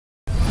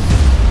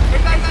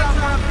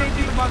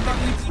about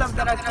the eat stuff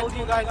that I told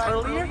you guys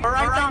earlier.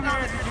 Right down here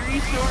at the Jarir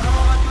store, I'm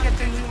about to get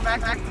the new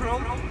MacBook Pro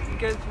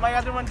because my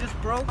other one just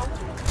broke.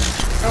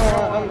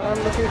 Oh,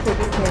 I'm looking for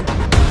this one.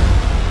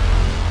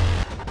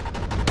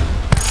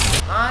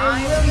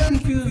 I'm really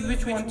confused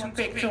which one to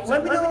pick. So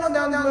let me know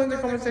down below in the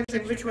comment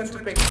section which one to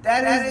pick.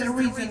 That is the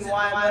reason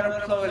why I'm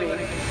not uploading.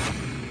 Okay,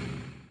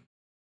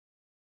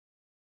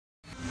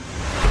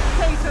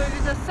 so it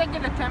is the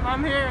second attempt.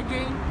 I'm here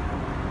again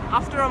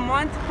after a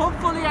month.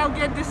 Hopefully I'll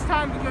get this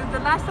time because the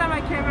last time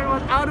I came here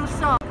was out of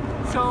stock.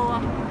 So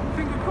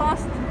finger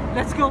crossed,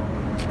 let's go.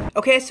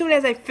 Okay, as soon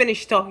as I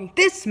finished talking,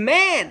 this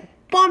man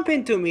bumped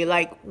into me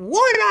like,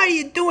 what are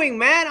you doing,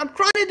 man? I'm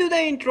trying to do the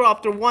intro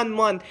after 1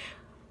 month.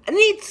 I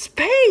need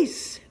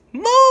space.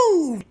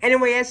 Move!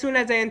 Anyway, as soon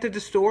as I entered the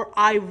store,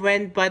 I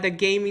went by the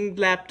gaming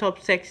laptop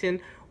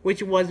section,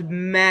 which was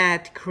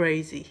mad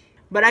crazy.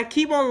 But I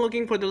keep on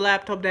looking for the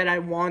laptop that I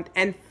want,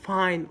 and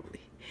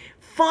finally,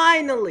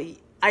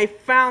 I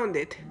found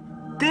it.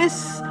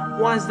 This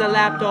was the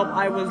laptop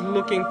I was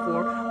looking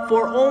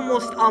for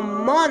almost a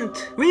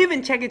month. We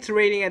even checked its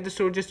rating at the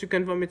store just to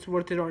confirm it's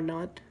worth it or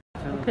not.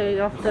 Okay,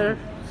 after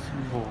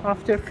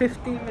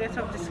 15 minutes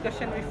of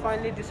discussion, we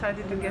finally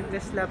decided to get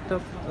this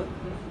laptop.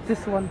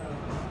 This one.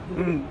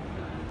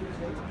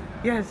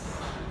 Yes.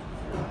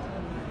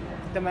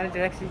 The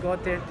manager actually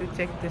got there to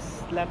check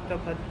this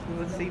laptop, but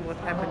we'll see what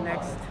happened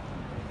next.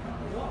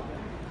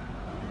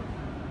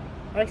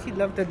 I actually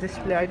love the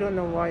display. I don't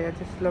know why, I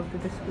just love the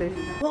display.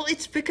 Well,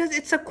 it's because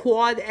it's a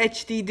quad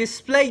HD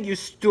display, you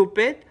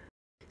stupid.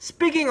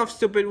 Speaking of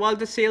stupid, while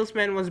the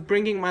salesman was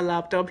bringing my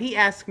laptop, he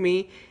asked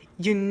me,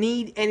 "You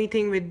need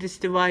anything with this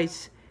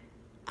device?"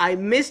 I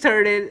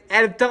misheard it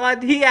and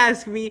thought he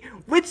asked me,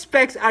 "Which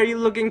specs are you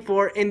looking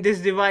for in this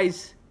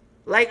device?"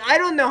 Like, I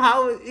don't know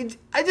how,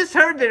 I just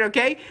heard it,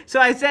 okay? So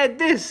I said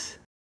this.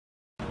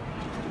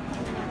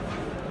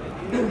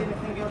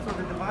 Anything else on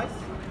the device?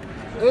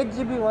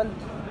 8GB one,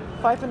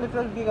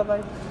 512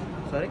 gigabytes.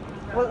 Sorry?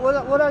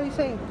 What are you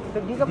saying?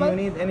 The gigabyte?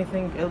 Do you need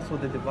anything else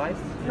with the device?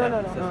 No.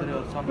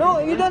 No,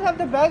 you don't have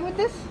the bag with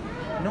this?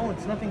 No,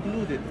 it's not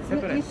included. It's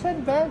separate. You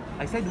said bag.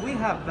 I said we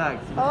have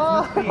bags. But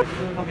Oh. it's not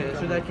free. Okay,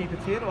 should I keep it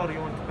here or you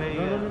want to pay?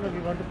 No,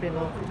 you want to pay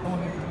now.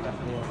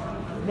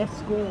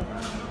 Let's go.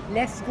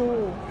 Let's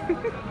go.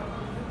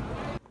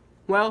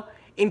 Well,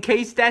 in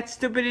case that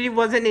stupidity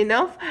wasn't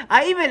enough,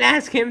 I even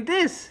asked him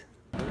this.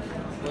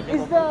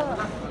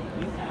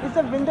 Is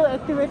the window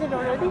activated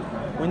already?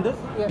 Windows?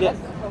 Yes.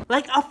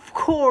 Like, of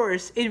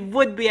course, it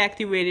would be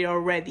activated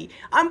already.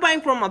 I'm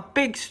buying from a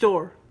big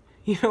store.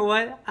 You know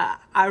what?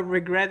 I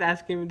regret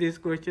asking these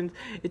questions.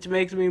 It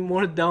makes me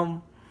more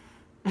dumb.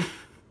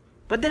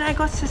 But then I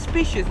got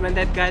suspicious when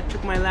that guy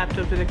took my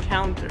laptop to the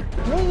counter.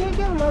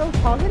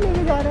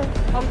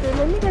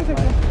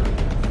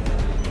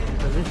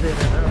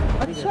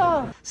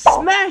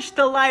 Smash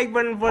the like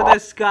button for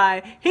this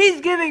guy.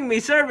 He's giving me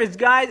service,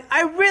 guys.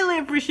 I really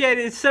appreciate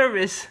his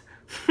service.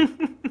 You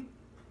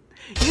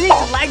need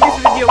to like this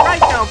video right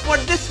now for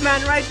this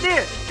man right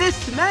there. This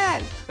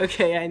man.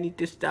 Okay, I need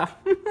to stop.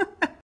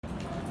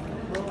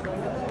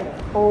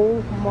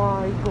 Oh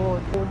my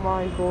god, oh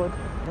my god.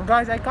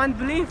 Guys, I can't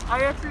believe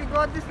I actually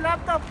got this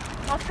laptop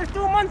after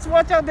 2 months.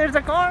 Watch out, there's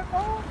a car.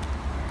 Oh,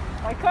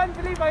 I can't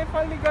believe I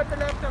finally got the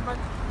laptop, but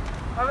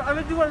I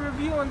will do a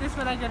review on this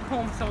when I get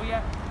home, so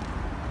yeah.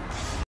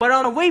 But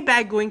on the way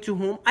back going to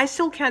home, I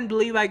still can't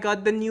believe I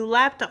got the new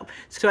laptop.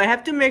 So I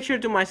have to make sure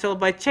to myself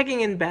by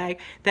checking in bag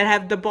that I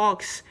have the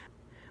box.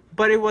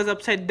 But it was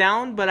upside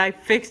down, but I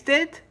fixed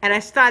it and I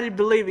started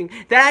believing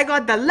that I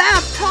got the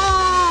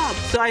laptop.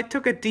 So I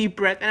took a deep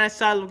breath and I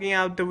started looking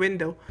out the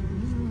window.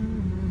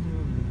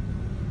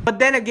 But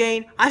then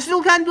again, I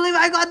still can't believe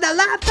I got the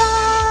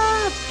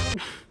laptop.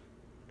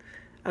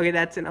 Okay,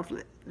 that's enough.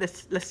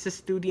 Let's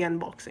just do the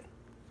unboxing.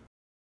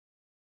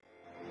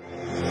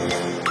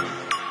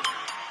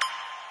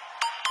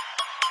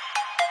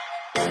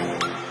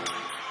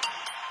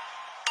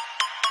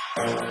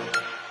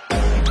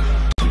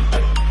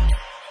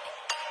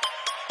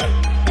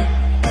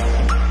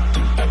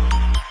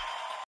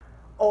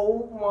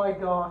 Oh my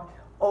god,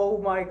 oh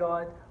my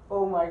god,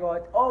 oh my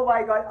god, oh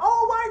my god,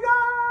 oh my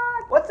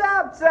god! What's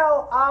up?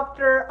 So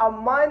after a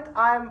month,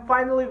 I'm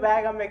finally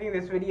back. I'm making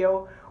this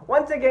video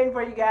once again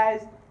for you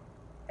guys.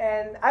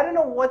 And I don't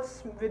know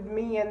what's with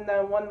me in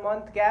the 1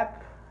 month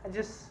gap. I'm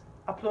just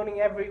uploading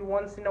every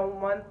once in a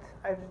month.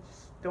 I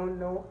just don't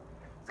know.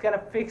 It's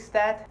gonna fix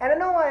that. And I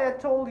know I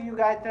told you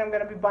guys that I'm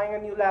gonna be buying a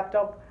new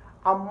laptop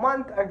a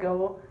month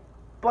ago,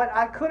 but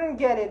I couldn't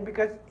get it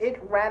because it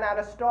ran out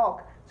of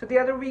stock. So the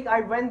other week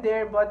I went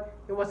there, but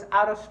it was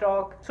out of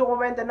stock. So I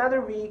went another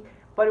week,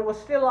 but it was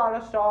still out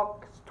of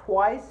stock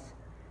twice.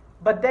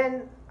 But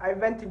then I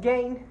went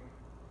again,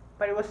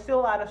 but it was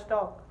still out of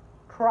stock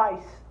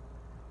twice.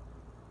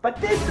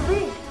 But this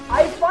week,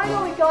 I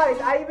finally got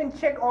it. I even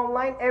checked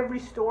online every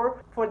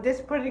store for this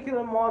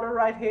particular model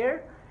right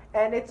here,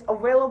 and it's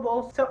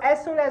available. So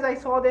as soon as I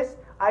saw this,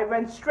 I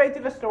went straight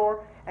to the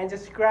store and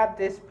just grabbed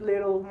this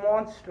little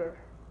monster.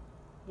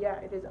 Yeah,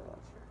 it is a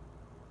monster.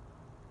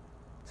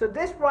 So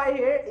this right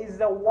here is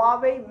the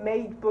Huawei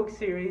MateBook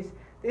series.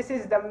 This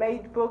is the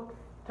MateBook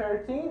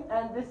 13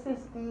 and this is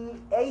the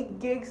 8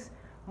 gigs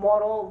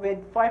model with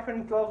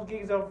 512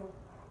 gigs of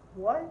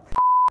what?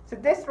 So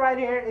this right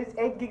here is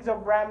 8 gigs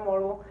of RAM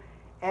model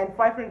and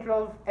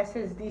 512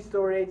 SSD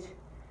storage.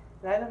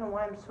 And I don't know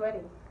why I'm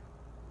sweating.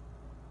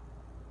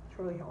 It's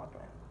really hot,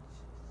 man.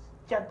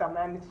 Shut up,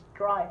 man. It's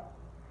dry.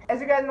 As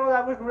you guys know,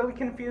 I was really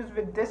confused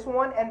with this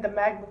one and the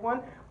MacBook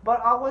one, but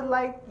I was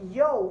like,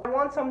 yo, I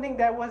want something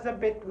that was a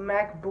bit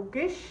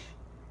MacBookish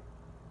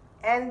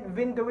and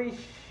Windowish.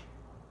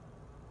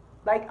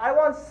 Like, I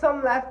want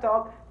some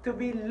laptop to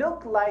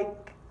look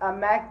like a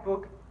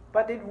MacBook,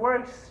 but it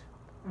works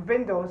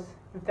Windows,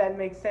 if that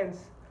makes sense.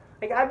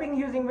 Like, I've been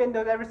using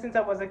Windows ever since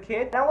I was a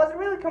kid, and I was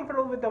really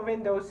comfortable with the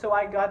Windows, so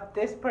I got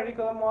this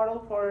particular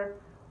model for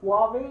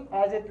Huawei,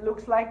 as it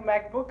looks like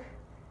MacBook,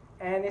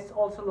 and it's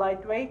also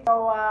lightweight.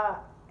 So,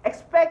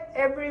 expect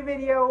every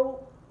video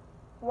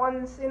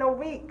once in a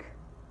week.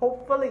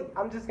 Hopefully.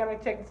 I'm just gonna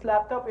check this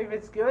laptop if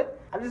it's good.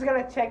 I'm just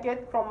gonna check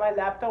it from my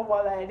laptop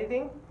while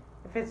editing,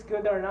 if it's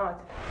good or not.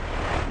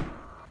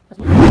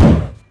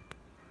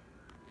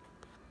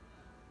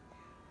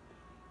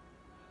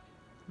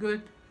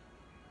 Good.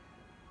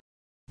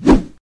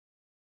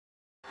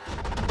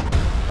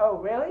 Oh,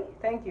 really?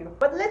 Thank you.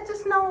 But let's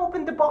just now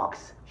open the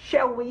box,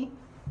 shall we?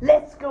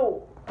 Let's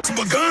go.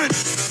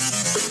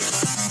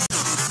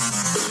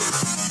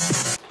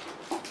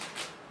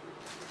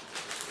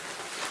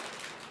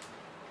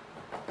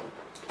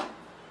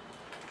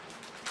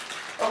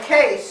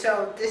 Okay,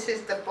 so this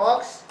is the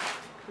box.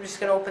 I'm just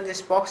gonna open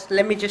this box.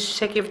 Let me just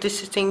check if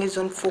this thing is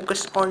on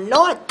focus or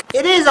not.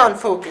 It is on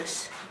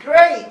focus.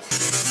 Great.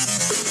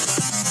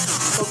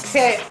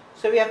 Okay,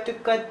 so we have to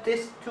cut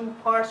this 2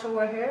 parts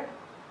over here.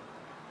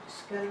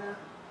 Just gonna.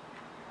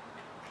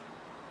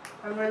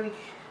 I'm really.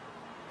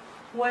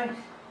 Wait.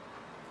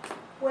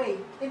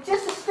 It's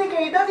just a sticker.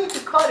 You don't need to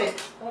cut it.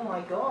 Oh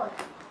my god.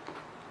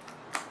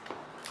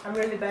 I'm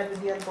really bad with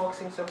the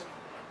unboxing, so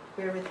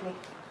bear with me.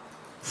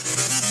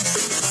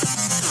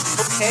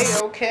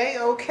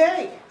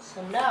 Okay.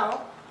 So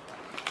now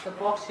the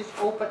box is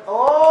open.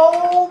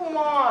 Oh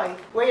my!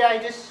 Wait, I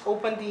just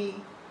opened the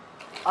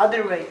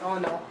other way. Oh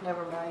no,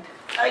 never mind.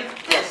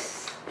 Like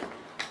this.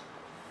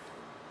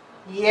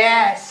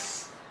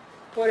 Yes.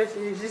 What is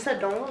it? Is this a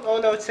dongle? Oh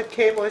no, it's a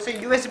cable. It's a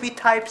USB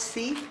Type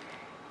C,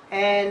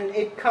 and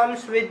it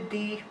comes with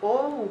the.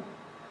 Oh,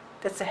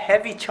 that's a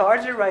heavy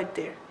charger right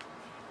there.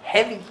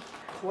 Heavy.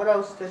 What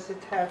else does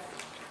it have?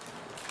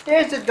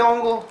 There's the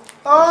dongle.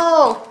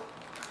 Oh!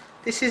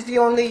 This is the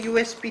only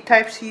USB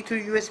Type C to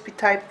USB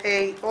Type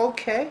A.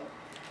 Okay.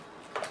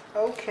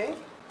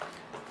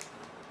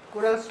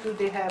 What else do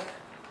they have?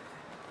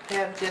 They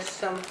have just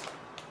some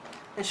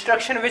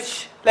instruction,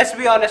 which, let's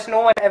be honest, no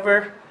one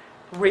ever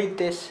read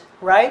this.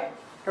 Right?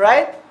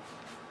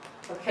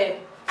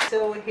 Okay.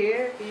 So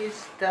here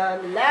is the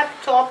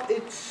laptop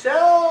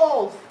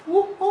itself.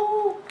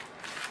 Woohoo!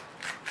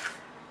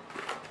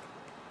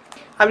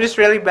 I'm just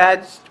really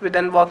bad with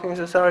unboxing,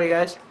 so sorry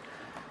guys.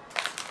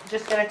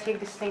 Just gonna take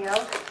this thing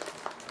out.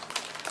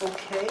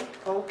 Okay.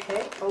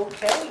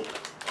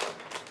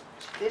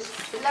 This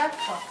is the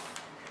laptop.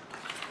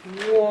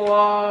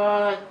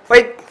 What?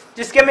 Wait,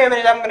 just give me a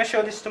minute. I'm gonna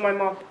show this to my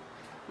mom.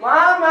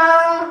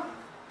 Mama!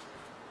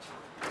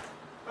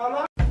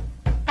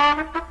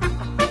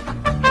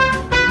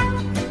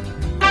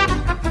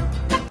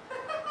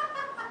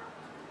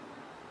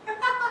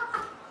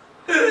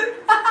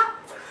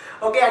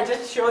 Okay, I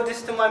just showed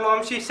this to my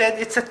mom. She said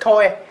it's a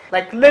toy.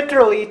 Like,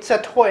 literally, it's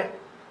a toy.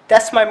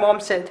 That's my mom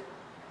said.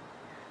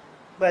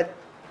 But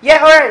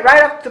yeah, alright,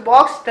 right off the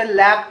box, the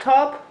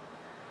laptop.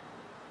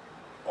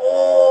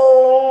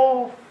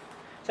 Oh,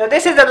 so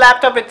this is the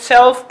laptop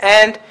itself,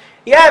 and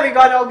yeah, we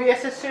got all the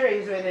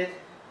accessories with it.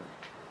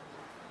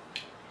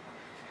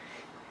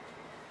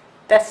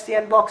 That's the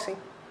unboxing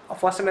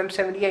of Awesome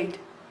M78.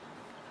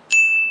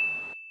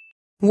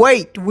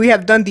 Wait, we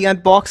have done the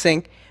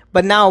unboxing,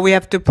 but now we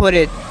have to put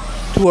it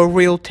to a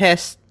real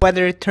test,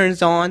 whether it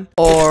turns on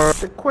or...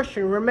 The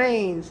question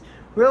remains,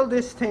 will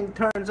this thing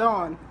turns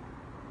on?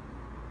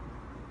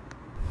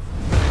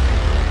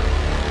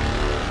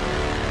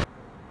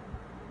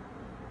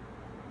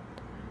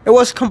 It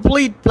was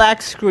complete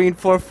black screen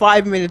for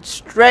 5 minutes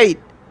straight.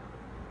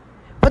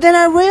 But then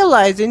I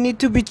realized it need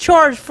to be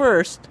charged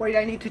first. Wait,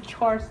 I need to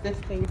charge this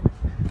thing.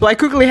 So I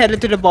quickly headed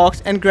to the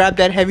box and grabbed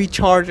that heavy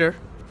charger.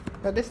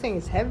 Now this thing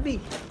is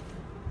heavy.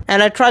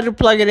 And I tried to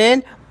plug it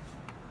in,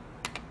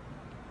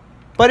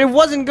 but it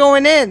wasn't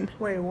going in.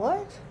 Wait,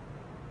 what?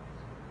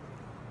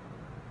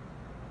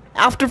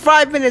 After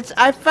 5 minutes,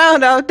 I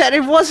found out that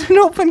it wasn't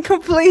open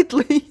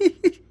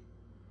completely.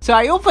 So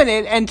I opened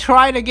it and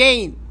tried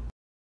again.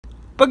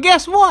 But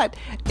guess what?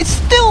 It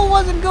still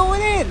wasn't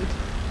going in.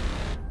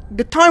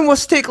 The time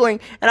was tickling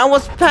and I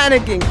was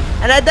panicking.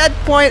 And at that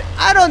point,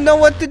 I don't know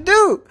what to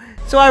do.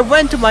 So I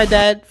went to my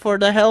dad for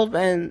the help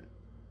and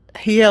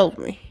he helped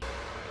me.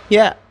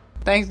 Yeah.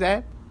 Thanks,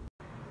 Dad.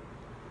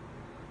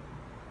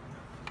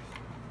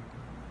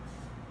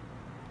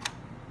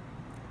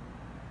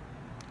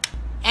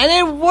 and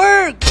it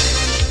worked!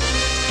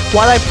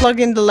 While I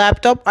plugged in the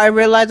laptop, I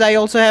realized I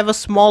also have a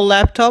small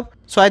laptop,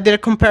 so I did a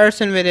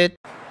comparison with it.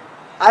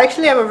 I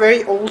actually have a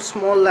very old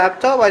small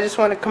laptop. I just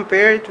want to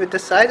compare it with the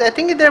size. I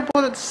think they're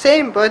both the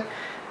same, but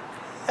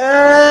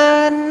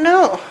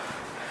no.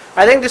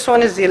 I think this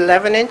one is the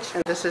 11-inch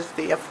and this is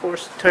the, of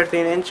course,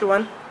 13-inch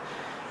one.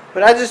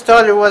 But I just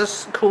thought it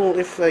was cool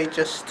if I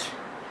just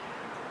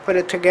put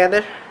it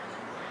together,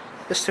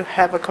 just to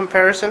have a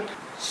comparison.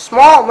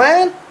 Small,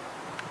 man!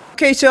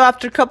 Okay, so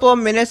after a couple of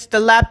minutes, the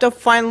laptop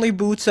finally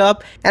boots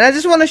up, and I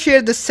just want to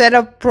share the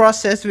setup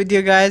process with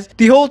you guys.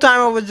 The whole time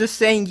I was just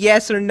saying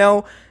yes or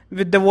no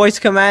with the voice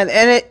command,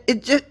 and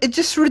it's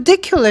just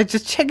ridiculous.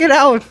 Just check it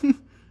out.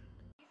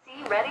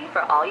 PC ready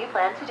for all you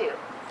plan to do.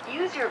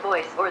 Use your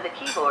voice or the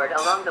keyboard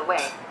along the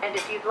way, and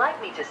if you'd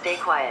like me to stay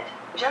quiet,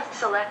 just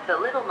select the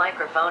little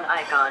microphone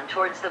icon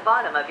towards the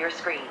bottom of your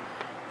screen.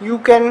 You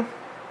can...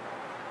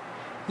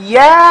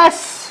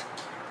 Yes!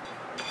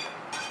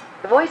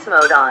 Voice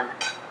mode on.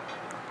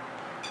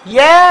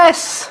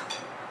 Yes!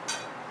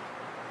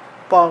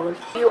 Power.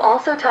 You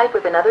also type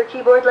with another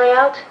keyboard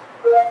layout?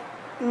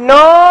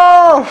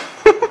 No!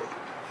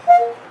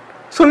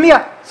 Sun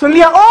liya!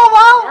 Oh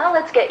wow! Now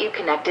let's get you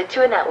connected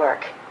to a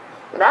network.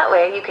 That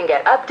way you can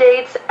get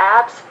updates,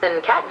 apps,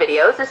 and cat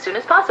videos as soon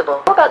as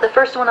possible. How about the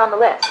first one on the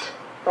list?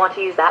 Want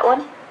to use that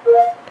one?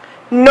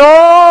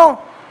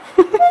 No!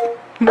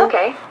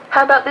 Okay,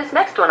 how about this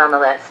next one on the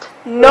list?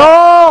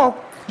 No!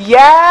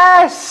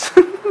 Yes!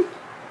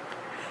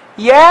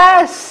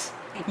 Yes!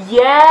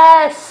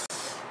 Yes!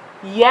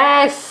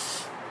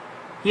 Yes!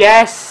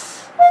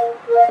 Yes!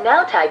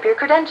 Now type your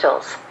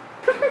credentials.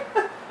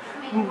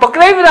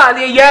 Bakla bana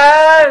diye.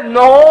 Yeah!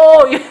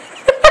 No!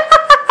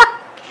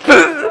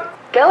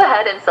 Go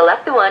ahead and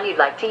select the one you'd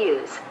like to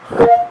use.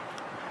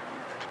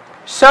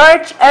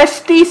 Search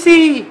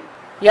STC.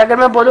 या अगर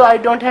मैं बोलूँ I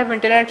don't have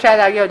internet शायद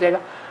आगे हो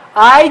जाएगा.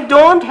 I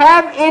don't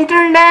have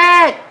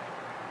internet.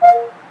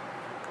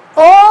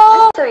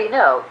 Oh! So you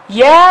know.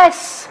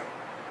 Yes!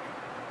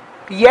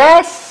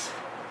 Yes!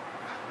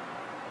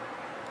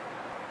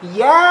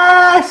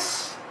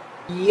 Yes!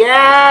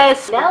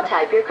 Yes! Now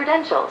type your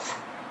credentials.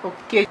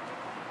 Okay.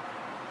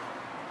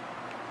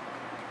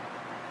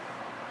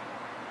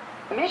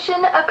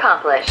 Mission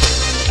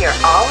accomplished. You're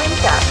all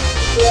linked up.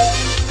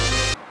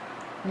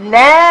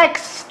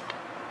 Next!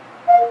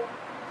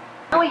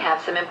 Now we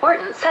have some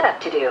important setup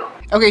to do.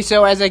 Okay,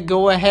 so as I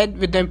go ahead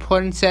with the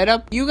important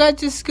setup, you guys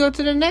just go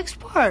to the next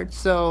part.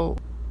 So,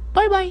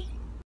 bye-bye.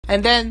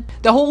 And then,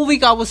 the whole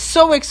week I was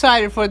so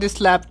excited for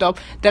this laptop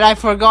that I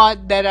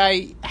forgot that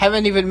I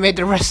haven't even made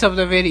the rest of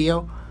the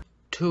video.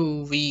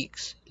 2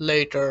 weeks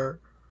later.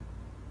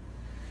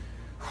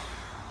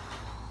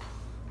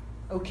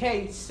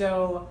 Okay,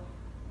 so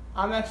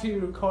I'm actually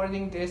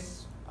recording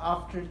this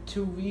after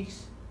 2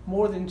 weeks,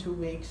 more than 2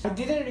 weeks. I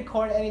didn't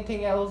record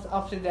anything else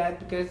after that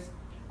because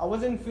I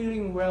wasn't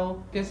feeling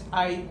well, because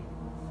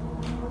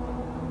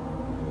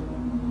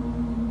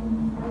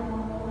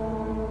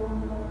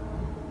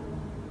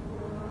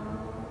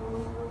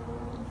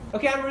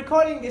Okay, I'm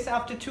recording this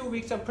after 2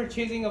 weeks of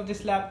purchasing of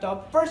this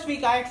laptop. First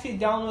week I actually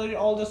downloaded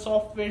all the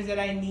softwares that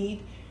I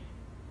need,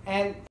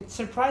 and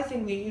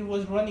surprisingly it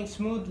was running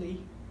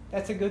smoothly.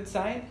 That's a good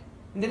sign.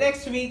 And the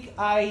next week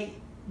I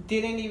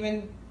didn't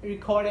even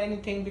record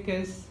anything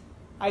because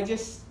I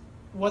just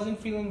wasn't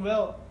feeling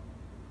well.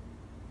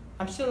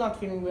 I'm still not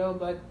feeling well,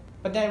 but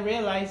then I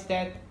realized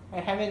that I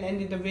haven't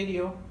ended the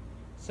video,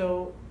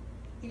 so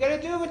you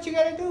gotta do what you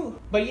gotta do.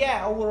 But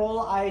yeah,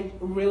 overall I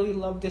really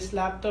love this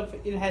laptop.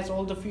 It has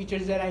all the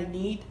features that I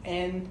need,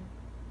 and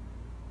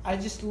I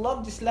just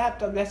love this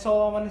laptop. That's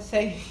all I want to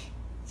say.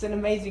 It's an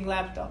amazing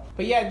laptop.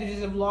 But yeah, this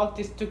is a vlog.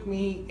 This took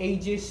me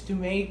ages to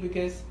make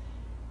because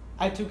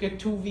I took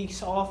 2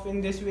 weeks off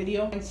in this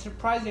video, and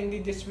surprisingly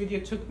this video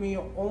took me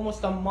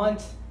almost a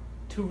month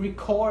to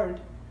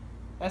record.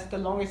 That's the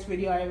longest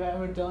video I've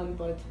ever done,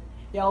 but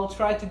yeah, I'll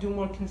try to do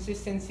more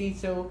consistency.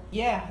 So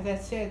yeah,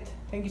 that's it.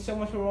 Thank you so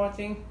much for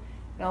watching,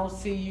 and I'll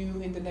see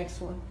you in the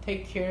next one.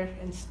 Take care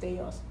and stay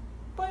awesome.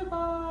 Bye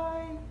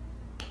bye.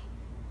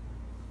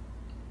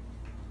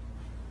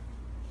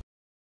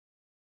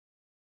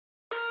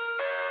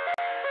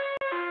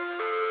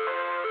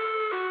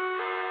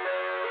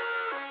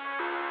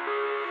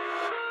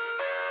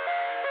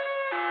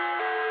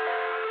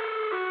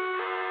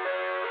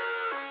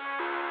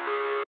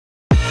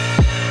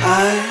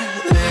 I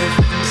live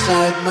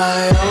inside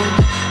my own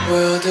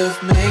world of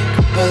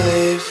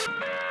make-believe.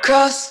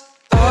 Cross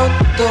out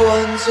the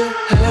ones who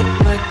heard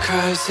my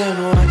cries and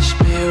watched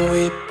me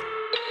weep.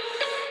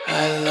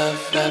 I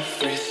love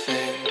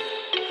everything.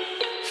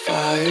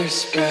 Fire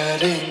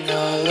spreading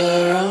all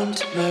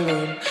around my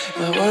room.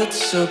 My world's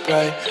so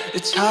bright,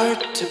 it's hard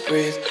to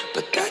breathe,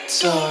 but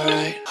that's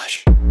alright.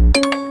 Hush.